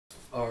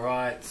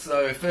Alright,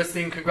 so first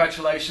thing,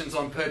 congratulations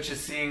on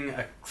purchasing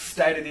a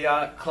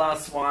state-of-the-art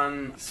Class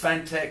 1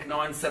 Svantek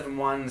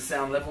 971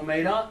 sound level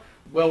meter.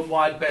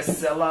 Worldwide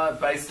bestseller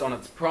based on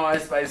its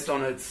price, based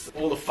on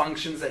all the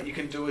functions that you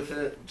can do with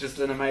it. Just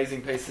an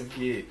amazing piece of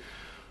gear.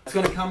 It's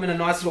going to come in a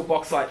nice little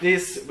box like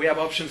this. We have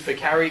options for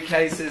carry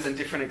cases and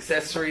different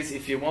accessories.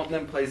 If you want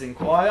them, please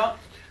inquire.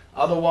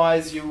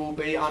 Otherwise, you will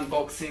be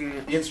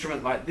unboxing the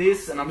instrument like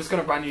this, and I'm just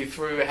going to run you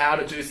through how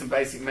to do some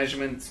basic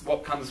measurements,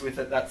 what comes with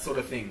it, that sort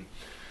of thing.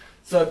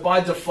 So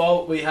by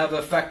default, we have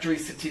a factory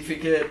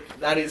certificate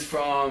that is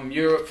from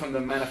Europe, from the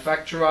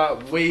manufacturer.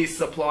 We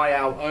supply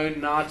our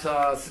own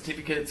NATA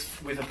certificates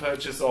with a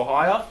purchase or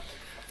hire.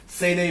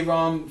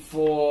 CD-ROM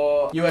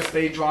for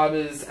USB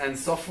drivers and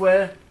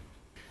software,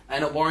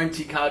 and a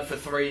warranty card for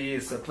 3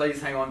 years, so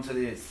please hang on to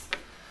this.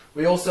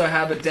 We also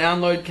have a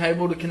download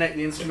cable to connect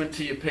the instrument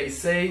to your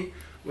PC.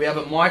 We have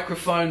a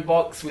microphone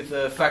box with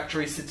a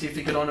factory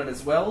certificate on it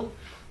as well.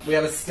 We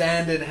have a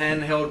standard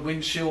handheld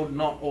windshield,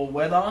 not all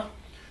weather.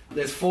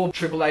 There's 4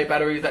 AAA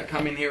batteries that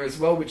come in here as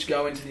well, which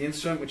go into the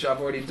instrument, which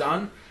I've already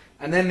done.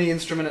 And then the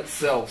instrument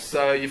itself.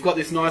 So you've got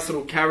this nice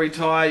little carry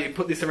tie. You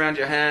put this around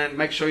your hand.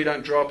 Make sure you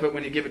don't drop it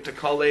when you give it to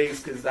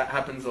colleagues, because that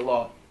happens a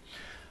lot.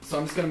 So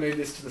I'm just going to move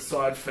this to the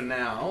side for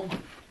now.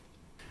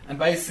 And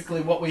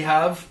basically what we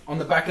have on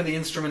the back of the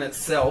instrument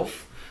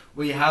itself,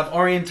 we have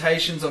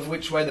orientations of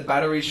which way the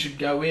batteries should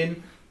go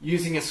in.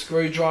 Using a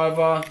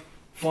screwdriver,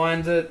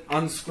 find it,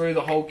 unscrew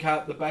the whole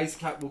cap, the base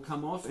cap will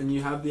come off, and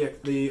you have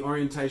the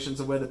orientations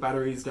of where the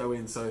batteries go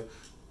in. So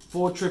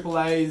 4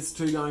 AAAs,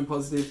 2 going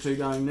positive, 2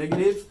 going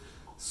negative.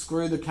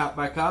 Screw the cap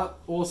back up.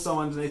 Also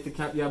underneath the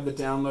cap you have the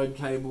download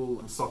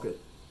cable socket.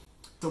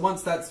 So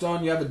once that's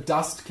done, you have a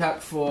dust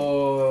cap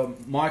for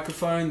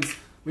microphones.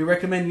 We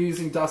recommend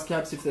using dust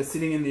caps if they're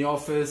sitting in the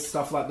office,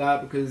 stuff like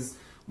that, because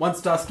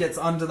once dust gets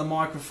under the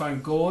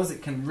microphone gauze,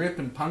 it can rip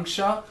and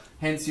puncture.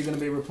 Hence, you're going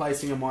to be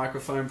replacing a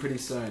microphone pretty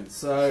soon.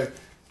 So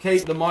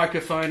keep the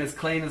microphone as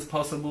clean as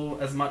possible,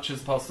 as much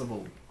as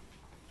possible.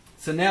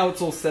 So now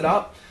it's all set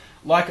up.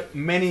 Like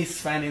many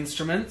Svan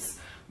instruments,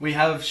 we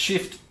have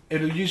shift.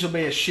 It'll usually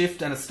be a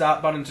shift and a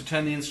start button to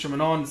turn the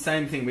instrument on.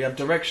 Same thing. We have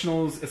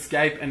directionals,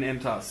 escape, and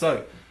enter.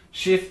 So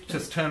shift,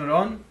 just turn it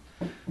on.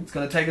 It's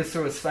going to take us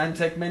through a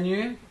Svantek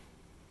menu.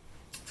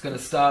 It's going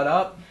to start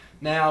up.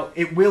 Now,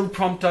 it will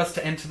prompt us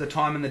to enter the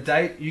time and the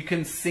date. You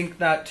can sync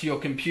that to your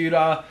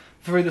computer.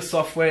 Through the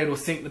software, it will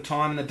sync the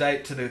time and the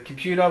date to the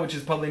computer, which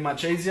is probably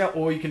much easier,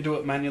 or you can do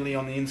it manually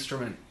on the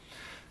instrument.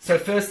 So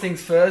first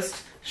things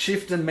first,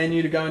 shift and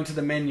menu to go into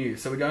the menu.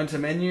 So we go into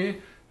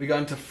menu, we go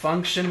into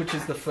function, which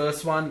is the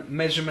first one,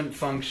 measurement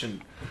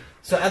function.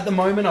 So at the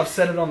moment, I've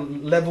set it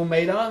on level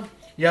meter.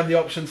 You have the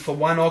options for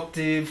 1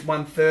 octave,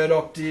 1/3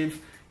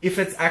 octave. If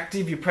it's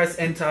active, you press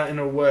enter and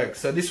it'll work.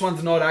 So this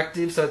one's not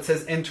active, so it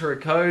says enter a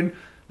code.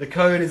 The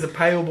code is a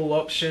payable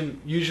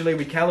option. Usually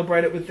we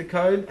calibrate it with the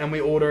code and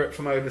we order it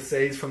from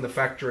overseas from the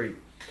factory.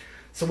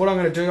 So what I'm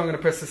going to do, I'm going to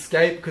press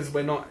escape because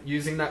we're not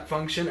using that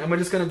function, and we're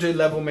just going to do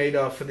level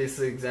meter for this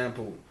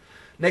example.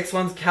 Next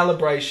one's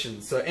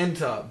calibration. So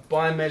enter,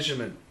 by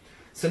measurement.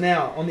 So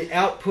now, on the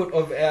output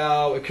of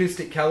our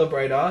acoustic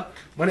calibrator,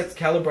 when it's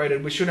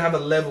calibrated, we should have a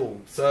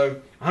level.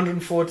 So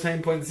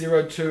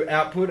 114.02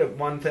 output at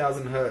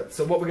 1000 Hertz.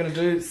 So what we're going to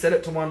do, set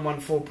it to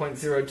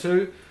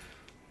 114.02.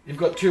 You've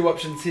got 2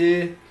 options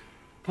here.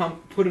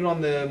 Put it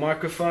on the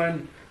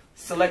microphone,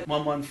 select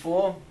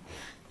 114,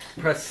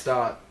 press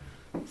start.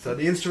 So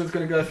the instrument's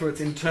going to go through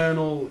its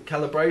internal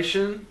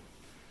calibration.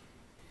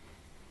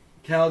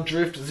 Cal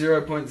drift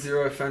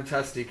 0.0,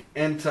 fantastic.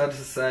 Enter to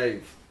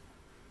save.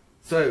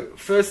 So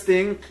first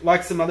thing,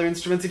 like some other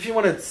instruments, if you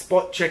want to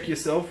spot check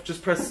yourself,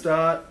 just press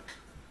start.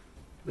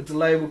 The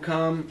delay will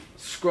come.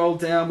 Scroll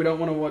down. We don't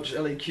want to watch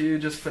LEQ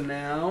just for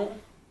now.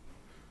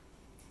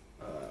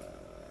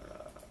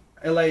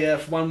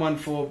 LAF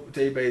 114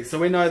 dB. So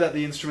we know that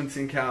the instrument's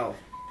in cal.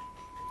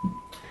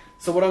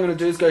 So what I'm going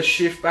to do is go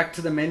shift back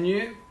to the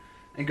menu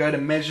and go to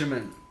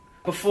measurement.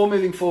 Before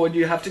moving forward,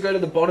 you have to go to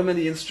the bottom of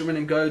the instrument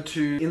and go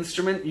to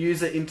Instrument,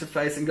 User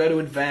Interface, and go to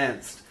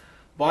Advanced.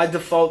 By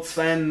default,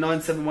 Svan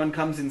 971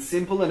 comes in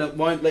simple and it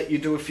won't let you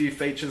do a few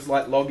features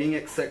like logging,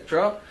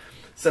 etc.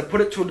 So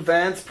put it to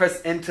Advanced, press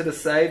Enter to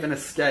save and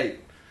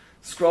escape.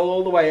 Scroll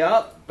all the way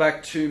up,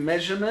 back to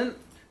Measurement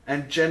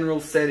and General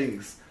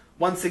Settings.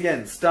 Once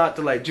again, start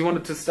delay. Do you want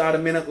it to start a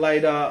minute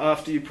later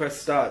after you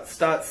press start?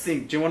 Start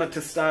sync. Do you want it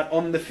to start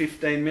on the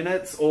 15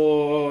 minutes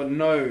or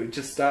no,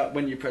 just start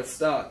when you press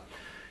start?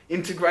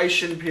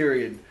 Integration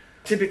period.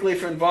 Typically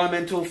for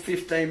environmental,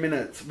 15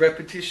 minutes.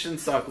 Repetition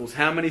cycles.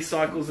 How many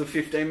cycles of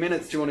 15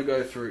 minutes do you want to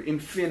go through?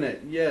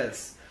 Infinite,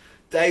 yes.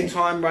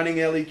 Daytime running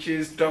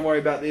LEQs, don't worry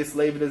about this,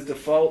 leave it as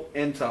default,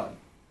 enter.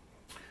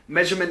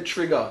 Measurement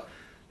trigger.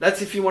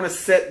 That's if you want to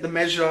set the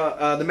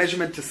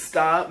measurement to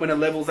start when a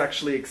level's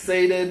actually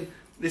exceeded.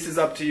 This is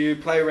up to you,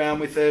 play around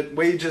with it.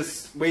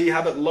 We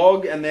have it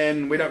log and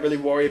then we don't really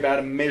worry about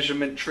a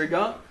measurement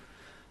trigger.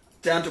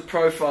 Down to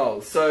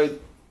profiles. So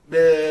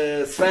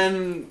the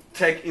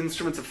Svantek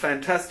instruments are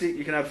fantastic.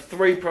 You can have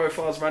 3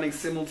 profiles running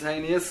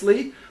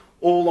simultaneously,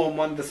 all on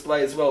one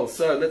display as well.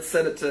 So let's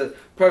set it to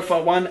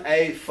profile 1,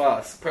 A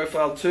fast,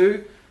 profile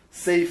 2,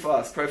 C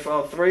fast,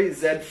 profile 3,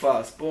 Z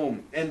fast,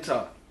 boom,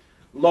 enter.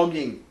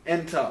 Logging,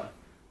 enter.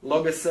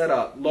 Logger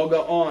setup, logger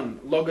on,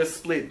 logger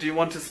split. Do you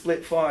want to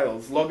split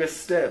files? Logger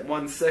step,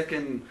 1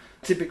 second,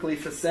 typically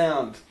for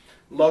sound.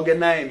 Logger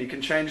name, you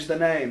can change the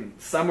name.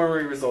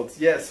 Summary results,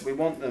 yes, we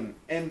want them.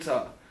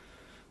 Enter.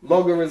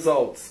 Logger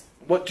results.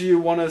 What do you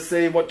want to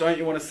see? What don't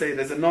you want to see?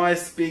 There's a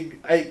nice big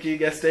 8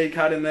 gig SD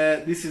card in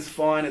there. This is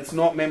fine. It's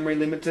not memory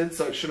limited,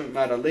 so it shouldn't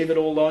matter. Leave it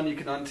all on. You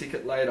can untick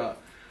it later.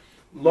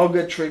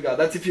 Logger trigger.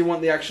 That's if you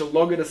want the actual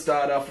logger to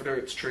start after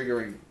it's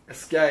triggering.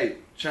 Escape.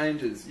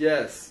 Changes.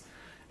 Yes.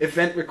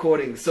 Event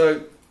recording.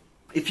 So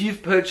if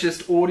you've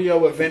purchased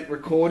audio event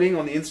recording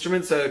on the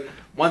instrument, so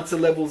once a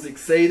level's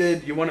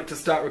exceeded, you want it to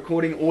start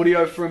recording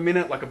audio for a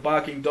minute, like a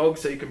barking dog,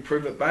 so you can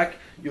prove it back,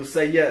 you'll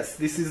say, yes,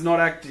 this is not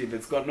active,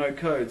 it's got no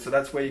code, so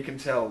that's where you can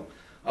tell.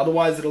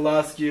 Otherwise, it'll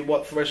ask you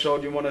what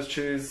threshold you want to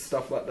choose,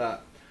 stuff like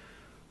that.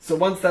 So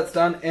once that's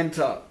done,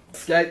 enter.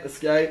 Escape,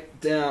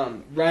 escape,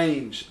 down.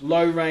 Range,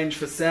 low range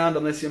for sound,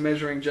 unless you're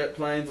measuring jet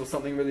planes or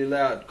something really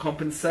loud.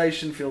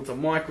 Compensation filter,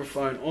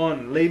 microphone,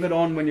 on. Leave it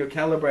on when you're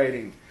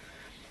calibrating.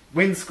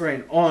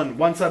 Windscreen, on.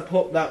 Once I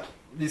put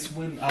this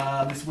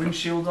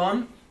windshield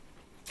on,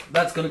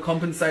 that's going to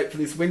compensate for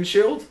this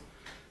windshield,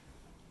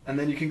 and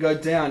then you can go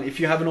down. If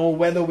you have an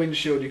all-weather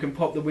windshield, you can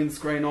pop the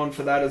windscreen on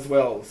for that as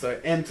well. So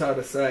enter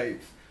to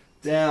save.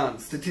 Down.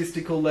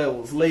 Statistical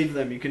levels, leave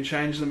them, you can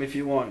change them if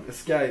you want.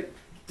 Escape.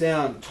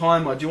 Down.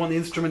 Timer, do you want the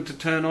instrument to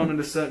turn on at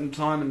a certain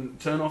time and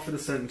turn off at a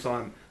certain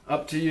time?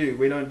 Up to you,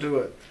 we don't do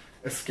it.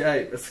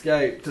 Escape,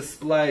 escape.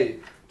 Display.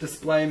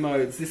 Display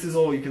modes, this is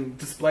all. You can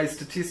display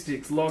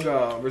statistics,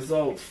 logger,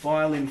 results,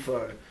 file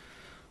info,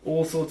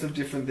 all sorts of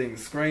different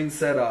things. Screen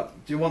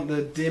setup. Do you want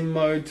the dim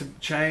mode to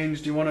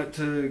change? Do you want it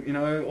to, you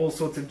know, all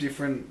sorts of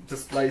different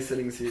display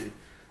settings here.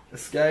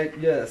 Escape,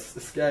 yes,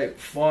 escape.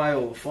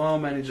 File, file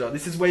manager.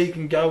 This is where you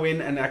can go in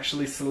and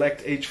actually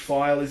select each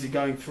file as you're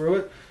going through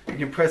it. You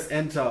can press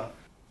enter.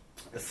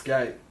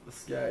 Escape,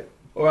 escape.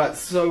 Alright,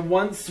 so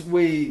once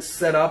we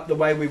set up the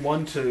way we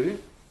want to,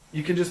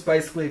 you can just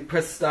basically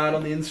press start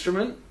on the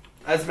instrument.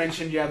 As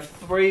mentioned, you have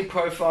 3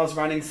 profiles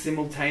running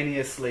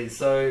simultaneously.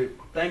 So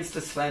thanks to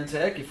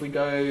Svantek, if we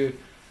go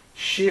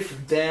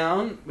shift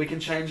down, we can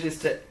change this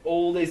to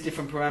all these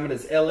different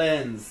parameters.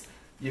 LNs,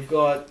 you've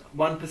got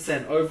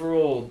 1%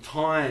 overall,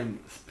 time,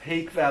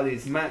 peak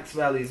values, max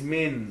values,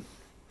 min,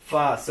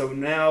 fast. So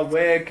now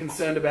we're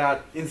concerned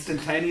about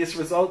instantaneous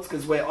results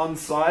because we're on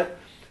site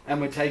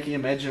and we're taking a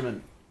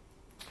measurement.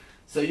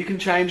 So you can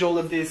change all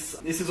of this.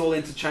 This is all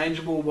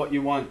interchangeable, what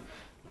you want.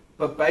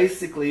 But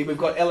basically, we've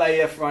got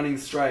LAF running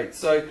straight.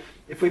 So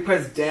if we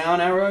press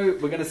down arrow,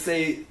 we're going to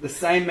see the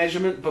same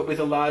measurement, but with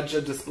a larger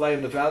display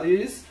of the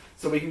values.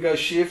 So we can go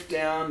shift,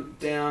 down,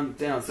 down,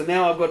 down. So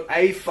now I've got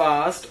A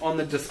fast on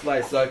the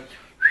display. So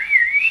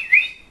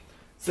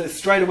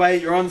straight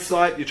away, you're on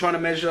site, you're trying to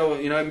measure,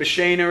 you know,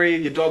 machinery,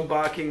 your dog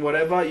barking,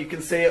 whatever. You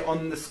can see it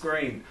on the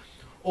screen.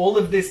 All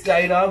of this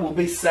data will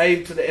be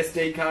saved to the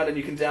SD card and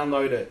you can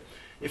download it.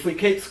 If we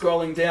keep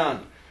scrolling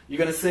down, you're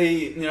going to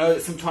see, you know,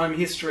 some time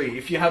history.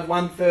 If you have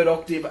 1/3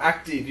 octave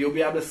active, you'll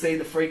be able to see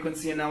the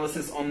frequency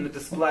analysis on the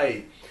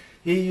display.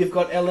 Here you've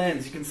got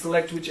LNs. You can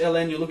select which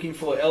LN you're looking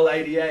for,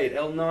 L88,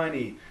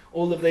 L90.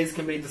 All of these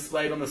can be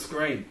displayed on the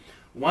screen.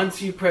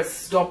 Once you press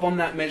stop on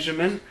that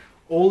measurement,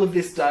 all of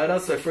this data,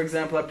 so for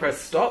example, I press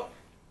stop,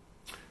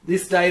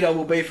 this data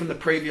will be from the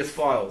previous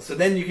file. So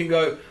then you can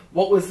go,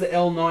 what was the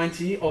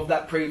L90 of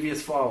that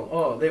previous file?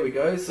 Oh, there we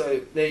go.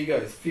 So there you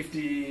go,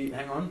 50,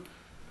 hang on.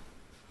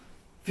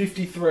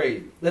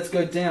 53. Let's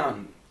go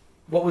down.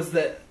 What was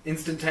the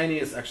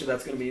instantaneous? Actually,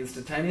 that's going to be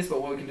instantaneous,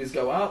 but what we can do is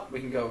go up.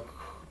 We can go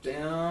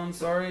down,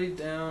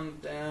 down,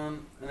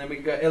 down, and then we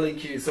can go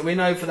LEQ. So we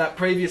know for that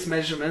previous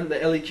measurement, the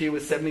LEQ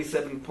was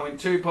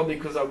 77.2, probably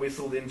because I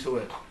whistled into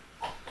it.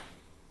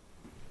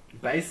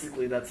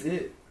 Basically, that's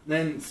it.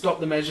 Then stop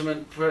the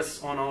measurement,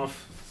 press on,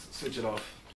 off, switch it off.